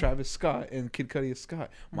 It's Travis Scott and Kid Cudi is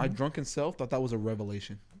Scott. My drunken self thought that was a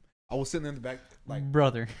revelation. I was sitting there in the back like,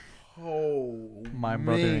 brother. Oh, my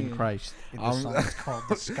brother in Christ. The song's called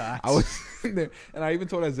The Scots. I was sitting there, and I even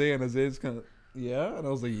told Isaiah, and Isaiah's kind of, yeah, and I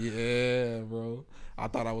was like, yeah, bro. I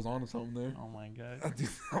thought I was on to something there. Oh my god.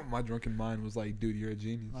 My drunken mind was like, dude, you're a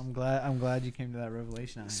genius. I'm glad you came to that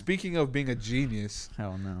revelation. Speaking of being a genius,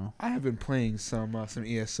 hell no, I have been playing some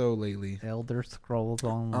ESO lately. Elder Scrolls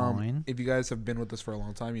Online. If you guys have been with us for a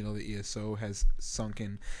long time, you know the ESO has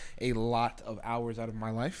sunken a lot of hours out of my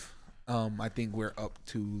life. I think we're up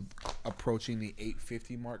to approaching the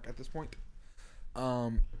 850 mark at this point.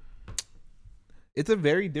 It's a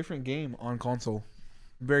very different game on console.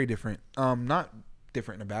 Very different. Not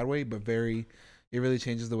different in a bad way, but it really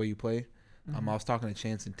changes the way you play. I was talking to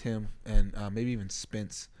Chance and Tim and maybe even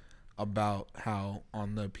Spence about how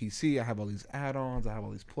on the PC I have all these add-ons, I have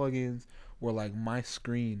all these plugins where like my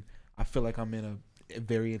screen, I feel like I'm in a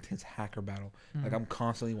very intense hacker battle. Like I'm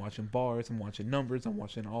constantly watching bars, I'm watching numbers, I'm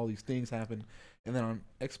watching all these things happen. And then on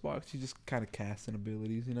Xbox, you just kind of casting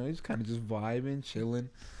abilities, you know, you just kind of just vibing, chilling.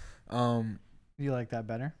 You like that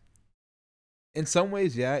better? In some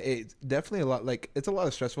ways, yeah. It's definitely a lot. Like it's a lot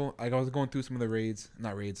of stressful. Like I was going through some of the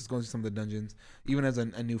not raids. I was going through some of the dungeons. Even as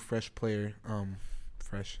a new fresh player,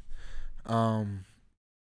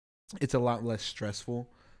 it's a lot less stressful.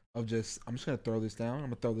 I'm just gonna throw this down. I'm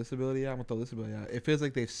gonna throw this ability out. I'm gonna throw this ability out. It feels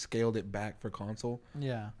like they've scaled it back for console.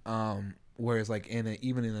 Yeah. Whereas like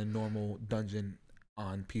even in a normal dungeon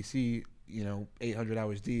on PC, you know, 800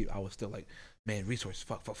 hours deep, I was still like, man, resources,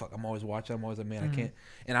 fuck. I'm always watching. I'm always like, man, I can't.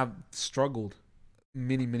 And I've struggled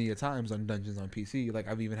many a times on dungeons on PC. Like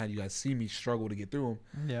I've even had you guys see me struggle to get through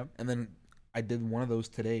them. Yep. And then I did one of those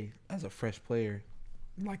today as a fresh player,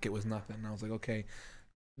 like it was nothing. And I was like, okay,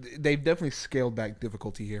 they've definitely scaled back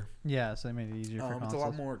difficulty here. Yeah, so they made it easier for consoles. It's a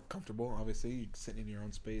lot more comfortable. Obviously, you're sitting in your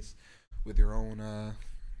own space with your own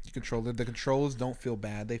controller. The controls don't feel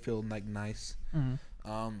bad; they feel like nice.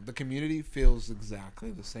 The community feels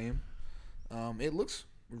exactly the same. It looks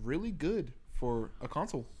really good for a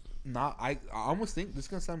console. I almost think this is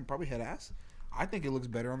gonna sound probably head ass. I think it looks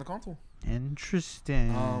better on the console.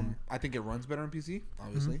 Interesting. I think it runs better on PC,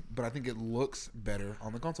 obviously, but I think it looks better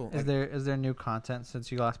on the console. Is there new content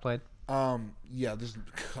since you last played? Yeah, there's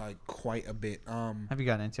like quite a bit. Have you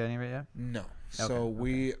gotten into any of it yet? No. Okay, So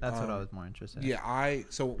that's what I was more interested in. Yeah,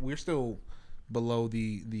 so we're still below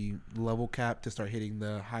the level cap to start hitting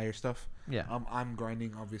the higher stuff. Yeah. I'm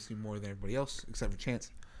grinding obviously more than everybody else except for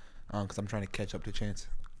Chance, because I'm trying to catch up to Chance.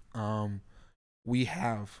 We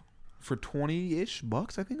have for $20-ish,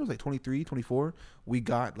 I think it was like 23, 24. We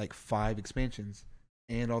got like 5 expansions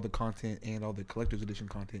and all the content and all the collector's edition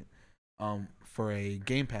content. For a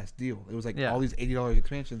Game Pass deal, it was like all these $80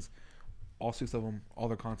 expansions, all 6 of them, all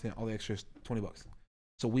their content, all the extras, $20.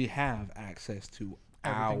 So we have access to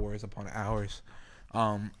hours upon hours.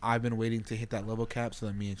 I've been waiting to hit that level cap so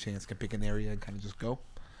that me and Chance can pick an area and kind of just go.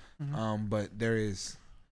 But there is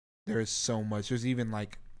so much. There's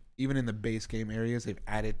even in the base game areas, they've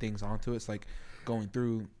added things onto it. It's like going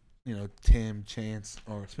through, you know, Tim, Chance,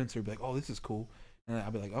 or Spencer would be like, oh, this is cool. And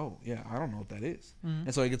I'll be like, oh, yeah, I don't know what that is.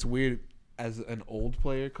 And so it gets weird as an old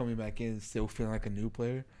player coming back in and still feeling like a new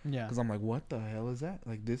player. Yeah. Because I'm like, what the hell is that?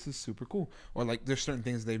 Like, this is super cool. Or, like, there's certain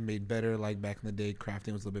things they've made better. Like, back in the day,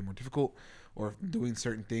 crafting was a little bit more difficult. Or doing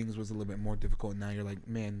certain things was a little bit more difficult. And now you're like,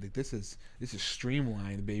 man, like, this is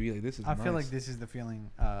streamlined, baby. Like, this is I feel like this is the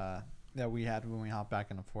feeling that we had when we hopped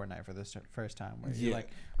back into Fortnite for this first time. Where you're like,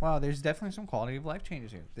 wow, there's definitely some quality of life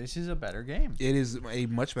changes here. This is a better game. It is a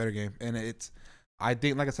much better game. And I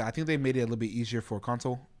think, like I said, I think they made it a little bit easier for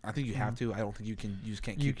console. I think you have to. I don't think you just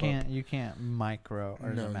can't keep up. You can't micro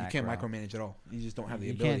or no, you can't micromanage at all. You just don't have the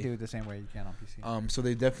ability. You can't do it the same way you can on PC. So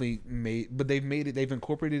they definitely they've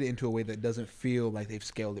incorporated it into a way that doesn't feel like they've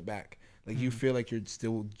scaled it back. Like you feel like you're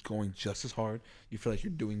still going just as hard. You feel like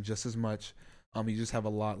you're doing just as much. You just have a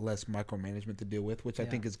lot less micromanagement to deal with, which I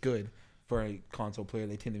think is good for a console player.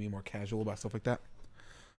 They tend to be more casual about stuff like that.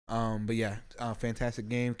 But yeah, fantastic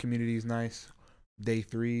game. Community is nice. Day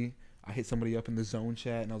 3, I hit somebody up in the zone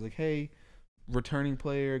chat and I was like, hey, returning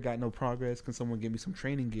player, got no progress, can someone give me some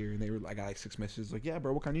training gear? And I got like 6 messages like, yeah,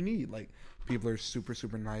 bro, what kind you need? Like, people are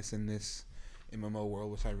super nice in this MMO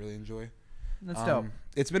world, which I really enjoy. That's dope.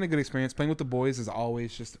 It's been a good experience. Playing with the boys is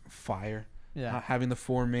always just fire. Yeah. Having the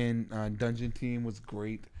 4-man dungeon team was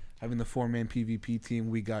great. Having the 4-man PvP team,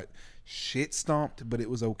 we got shit stomped, but it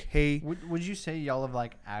was okay. Would you say y'all have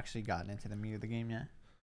like actually gotten into the meat of the game yet?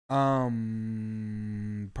 Probably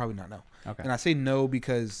not. No. Okay. And I say no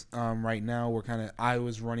because right now I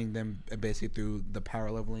was running them basically through the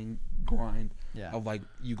power leveling grind. Yeah. Of like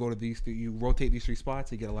you go to you rotate these 3 spots,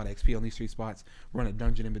 you get a lot of XP on these 3 spots, run a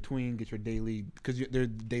dungeon in between, get your daily, because their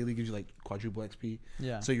daily gives you like quadruple XP.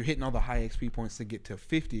 Yeah. So you're hitting all the high XP points to get to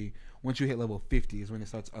 50. Once you hit level 50 is when it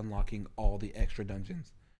starts unlocking all the extra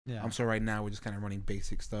dungeons. Yeah. So right now we're just kind of running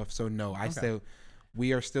basic stuff. So no,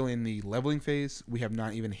 we are still in the leveling phase. We have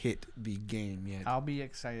not even hit the game yet. I'll be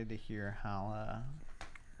excited to hear how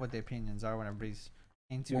what the opinions are when everybody's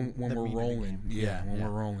into when we're rolling. We're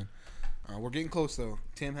rolling. We're getting close though.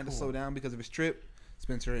 Tim had to slow down because of his trip.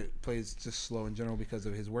 Spencer plays just slow in general because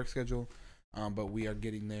of his work schedule. But we are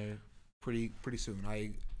getting there pretty soon.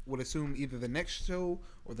 I would assume either the next show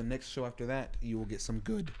or the next show after that, you will get some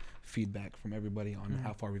good feedback from everybody on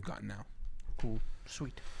how far we've gotten now. Cool.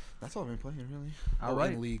 Sweet. That's all I've been playing, really. All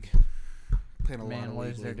right. League. Playing a lot of what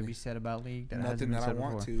League is there lately. to be said about League? That Nothing that I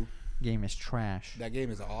want to. Game is trash. That game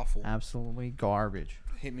is awful. Absolutely garbage.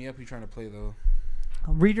 Hit me up if you're trying to play, though.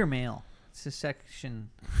 Reader mail. It's a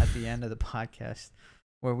section at the end of the podcast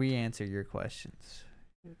where we answer your questions.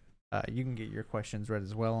 You can get your questions read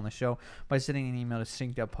as well on the show by sending an email to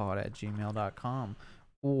synceduppod@gmail.com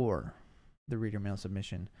or the reader mail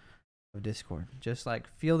submission of Discord, just like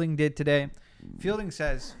Fielding did today. Fielding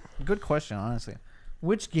says, good question, honestly.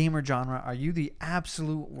 Which gamer genre are you the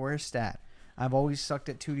absolute worst at? I've always sucked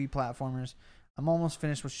at 2D platformers. I'm almost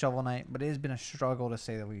finished with Shovel Knight, but it has been a struggle to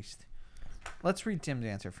say the least. Let's read Tim's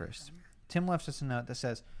answer first. Tim left us a note that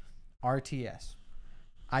says, RTS.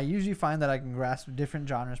 I usually find that I can grasp different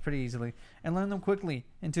genres pretty easily and learn them quickly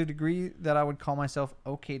and to a degree that I would call myself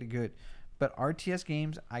okay to good. But RTS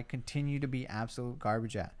games, I continue to be absolute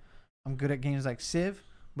garbage at. I'm good at games like Civ,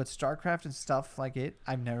 but StarCraft and stuff like it,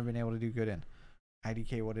 I've never been able to do good in.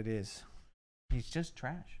 IDK what it is. He's just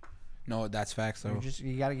trash. No, that's facts, though.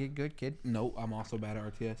 You got to get good, kid. No, I'm also bad at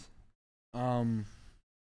RTS.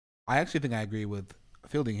 I actually think I agree with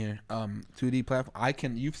Fielding here. 2D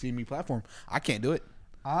platform. You've seen me platform. I can't do it.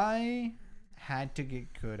 I had to get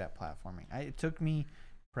good at platforming. It took me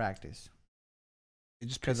practice. It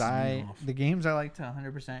just because pisses me off. The games I like to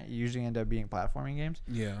 100% usually end up being platforming games.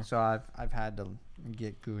 Yeah. So I've had to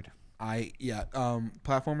get good.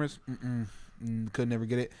 Platformers could never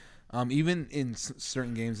get it. Even in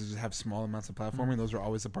certain games that just have small amounts of platforming, those are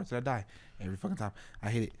always the parts that I die every fucking time.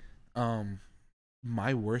 I hate it.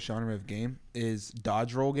 My worst genre of game is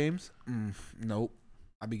dodge roll games. Nope.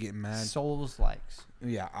 I be getting mad. Souls likes.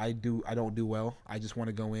 Yeah, I don't do well. I just want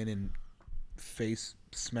to go in and face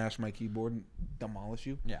smash my keyboard and demolish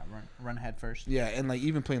you. Yeah, run head first. Yeah, and like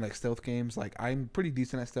even playing like stealth games, like I'm pretty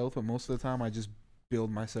decent at stealth, but most of the time I just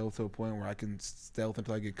build myself to a point where I can stealth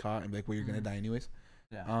until I get caught and be like, well, you're gonna die anyways.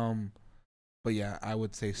 Yeah. But yeah, I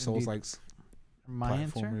would say Souls likes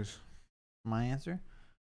platformers. My answer?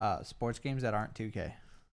 Sports games that aren't 2K.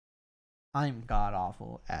 I'm god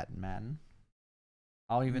awful at Madden.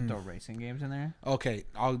 I'll even throw racing games in there. Okay,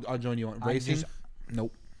 I'll join you on racing.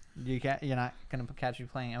 Nope. You're not gonna catch me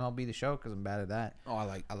playing MLB The Show because I'm bad at that. Oh, I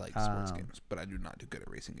like sports games, but I do not do good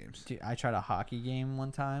at racing games. Dude, I tried a hockey game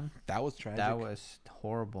one time. That was tragic. That was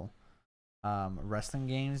horrible. Wrestling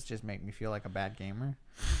games just make me feel like a bad gamer.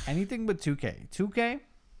 Anything but 2K. 2K,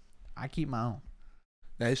 I keep my own.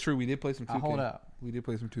 That is true. We did play some 2K. Hold up. We did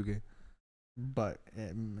play some 2K. But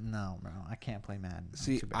no, bro, I can't play Madden.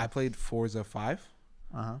 See, I played Forza 5.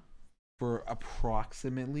 Uh-huh. For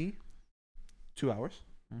approximately 2 hours.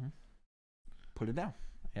 Mm-hmm. Put it down.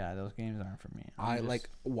 Yeah, those games aren't for me. I like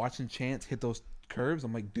watching Chance hit those curves.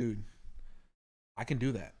 I'm like, dude, I can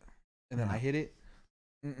do that. And then I hit it.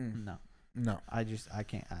 No. I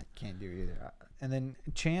can't do it either. And then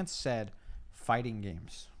Chance said fighting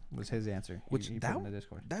games was his answer. Which he put in the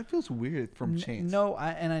Discord. That feels weird from Chance. No,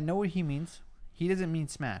 I know what he means. He doesn't mean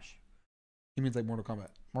Smash. He means like Mortal Kombat.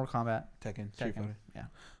 Mortal Kombat. Tekken. Street Fighter. Yeah.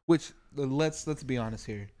 Which let's be honest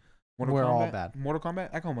here. We're all bad. Mortal Kombat.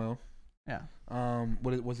 I can hold my own. Yeah.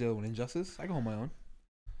 What's the other one? Injustice. I can hold my own.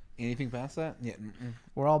 Anything past that? Yeah.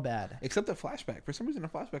 We're all bad. Except the Flashback. For some reason, the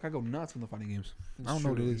Flashback, I go nuts in the fighting games. It's I don't know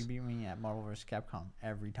what it is. You beat me at Marvel vs. Capcom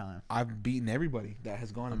every time. I've beaten everybody that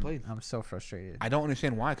has gone and played. I'm so frustrated. I don't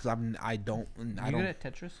understand why, because I don't. You good at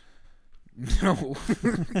Tetris? No.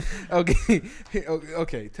 Okay.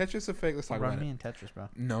 Okay. Tetris Effect. Let's talk about it. Run me in Tetris, bro.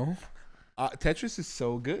 No. Tetris is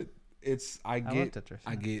so good. I love get Tetris.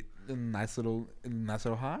 I get a nice little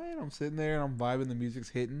high, and I'm sitting there and I'm vibing. The music's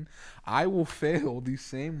hitting. I will fail the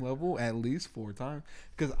same level at least 4 times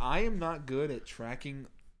because I am not good at tracking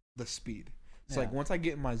the speed. It's like once I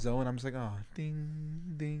get in my zone, I'm just like, oh, ding,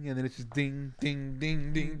 ding, and then it's just ding, ding,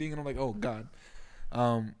 ding, ding, ding, and I'm like, oh god.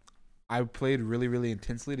 I played really, really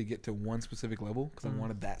intensely to get to one specific level because I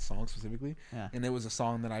wanted that song specifically. Yeah. And it was a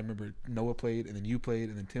song that I remember Noah played, and then you played,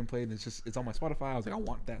 and then Tim played, and it's on my Spotify. I was like, I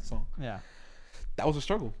want that song. Yeah. That was a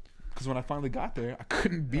struggle because when I finally got there, I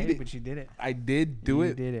couldn't beat it. But you did it. I did do it.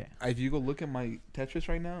 You did it. If you go look at my Tetris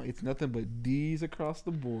right now, it's nothing but D's across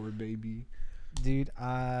the board, baby. Dude,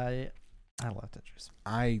 I love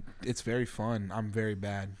Tetris. It's very fun. I'm very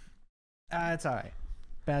bad. It's all right.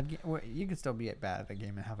 Bad. You can still be bad at a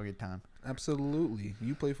game and have a good time. Absolutely.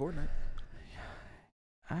 You play Fortnite.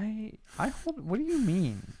 I hold. What do you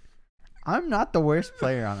mean? I'm not the worst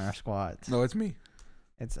player on our squad. No, it's me.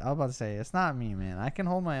 I was about to say it's not me, man. I can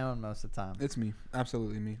hold my own most of the time. It's me.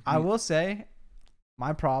 Absolutely me. I will say,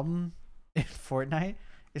 my problem in Fortnite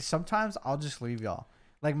is sometimes I'll just leave y'all.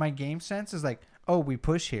 Like my game sense is like, oh, we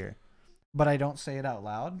push here, but I don't say it out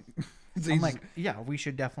loud. I'm like, yeah, we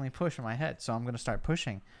should definitely push in my head. So I'm going to start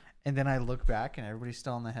pushing. And then I look back and everybody's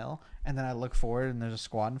still on the hill. And then I look forward and there's a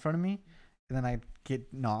squad in front of me. And then I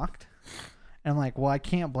get knocked. And I'm like, well, I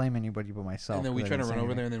can't blame anybody but myself. And then we try to run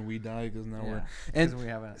over there and then we die because now we're. And we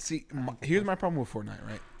haven't. See, here's my problem with Fortnite,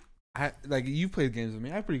 right? Like, you've played games with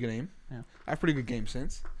me. I have pretty good aim. Yeah. I have pretty good game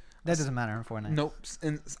sense. That doesn't matter in Fortnite. Nope.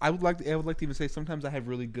 And I would like to even say sometimes I have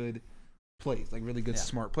really good plays, like really good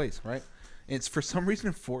smart plays, right? It's for some reason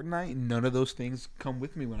in Fortnite, none of those things come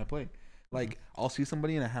with me when I play. Like, I'll see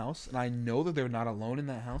somebody in a house, and I know that they're not alone in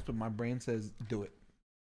that house, but my brain says, do it.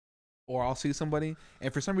 Or I'll see somebody,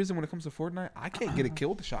 and for some reason when it comes to Fortnite, I can't get a kill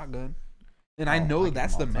with the shotgun. And I know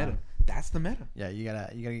that's the meta. That's the meta. Yeah, you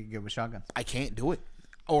gotta get good with shotguns. I can't do it.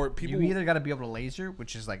 Or people... You either gotta be able to laser,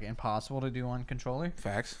 which is, like, impossible to do on controller.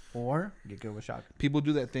 Facts. Or get good with shotgun. People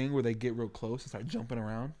do that thing where they get real close and start jumping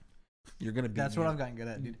around. You're gonna beat me. That's what I've gotten good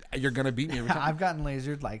at, dude. You're gonna beat me every time. I've gotten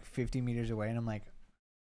lasered like 50 meters away, and I'm like,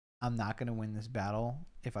 I'm not gonna win this battle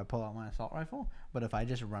if I pull out my assault rifle. But if I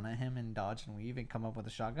just run at him and dodge and weave and come up with a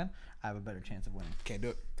shotgun, I have a better chance of winning. Can't do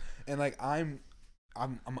it. And like I'm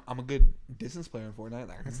a good distance player in Fortnite.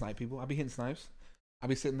 Like I can snipe people. I'll be hitting snipes. I'll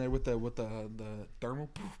be sitting there with the thermal.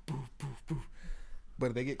 Poof, poof, poof, poof. But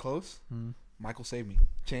if they get close, Michael save me.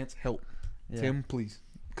 Chance help. Yeah. Tim please,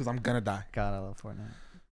 because I'm gonna die. God, I love Fortnite.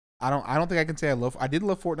 I don't think I can say I love. I did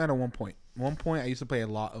love Fortnite at one point. One point, I used to play a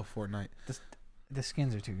lot of Fortnite. The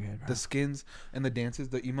skins are too good, bro. The skins and the dances,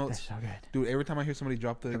 the emotes. They're so good. Dude, every time I hear somebody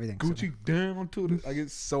drop the Gucci down to it, I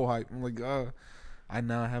get so hyped. I'm like, I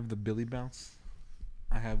now have the Billy bounce.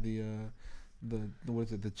 I have the what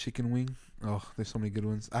is it? The chicken wing. Oh, there's so many good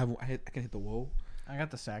ones. I can hit the whoa. I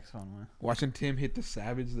got the saxophone one. Watching Tim hit the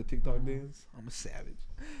savage, the TikTok dance. I'm a savage.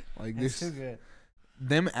 Like it's too good.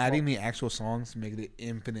 Them adding the actual songs make it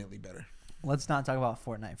infinitely better. Let's not talk about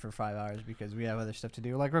Fortnite for 5 hours because we have other stuff to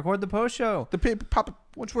do, like record the post show,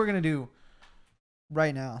 which we're gonna do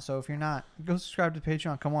right now. So if you're not, go subscribe to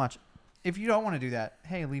Patreon. Come watch. If you don't want to do that,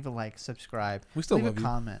 hey, leave a like, subscribe. We still leave love a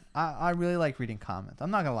comment. I really like reading comments. I'm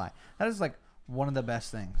not gonna lie. That is like one of the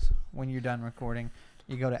best things. When you're done recording,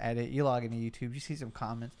 you go to edit, you log into YouTube, you see some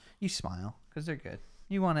comments, you smile because they're good.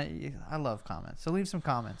 I love comments. So leave some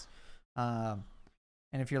comments.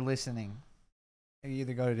 And if you're listening, you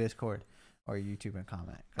either go to Discord or YouTube and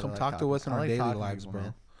comment. Come talk to us in our daily lives,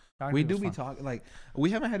 bro. We do be talking. Like, we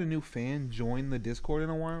haven't had a new fan join the Discord in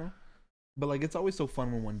a while. But, like, it's always so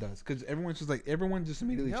fun when one does. Because everyone just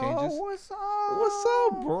immediately changes. What's up? What's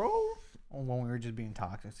up, bro? When we were just being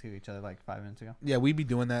toxic to each other like 5 minutes ago. Yeah, we'd be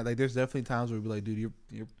doing that. Like, there's definitely times where we'd be like, dude,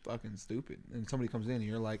 you're fucking stupid. And somebody comes in and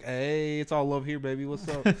you're like, hey, it's all love here, baby. What's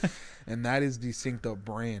up? And that is the synced up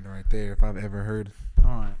brand right there, if I've ever heard. All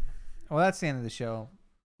right. Well, that's the end of the show,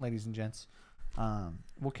 ladies and gents.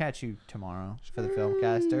 We'll catch you tomorrow for the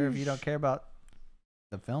Filmcaster. If you don't care about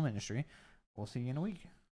the film industry, we'll see you in a week.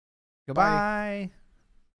 Goodbye.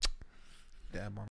 Dab on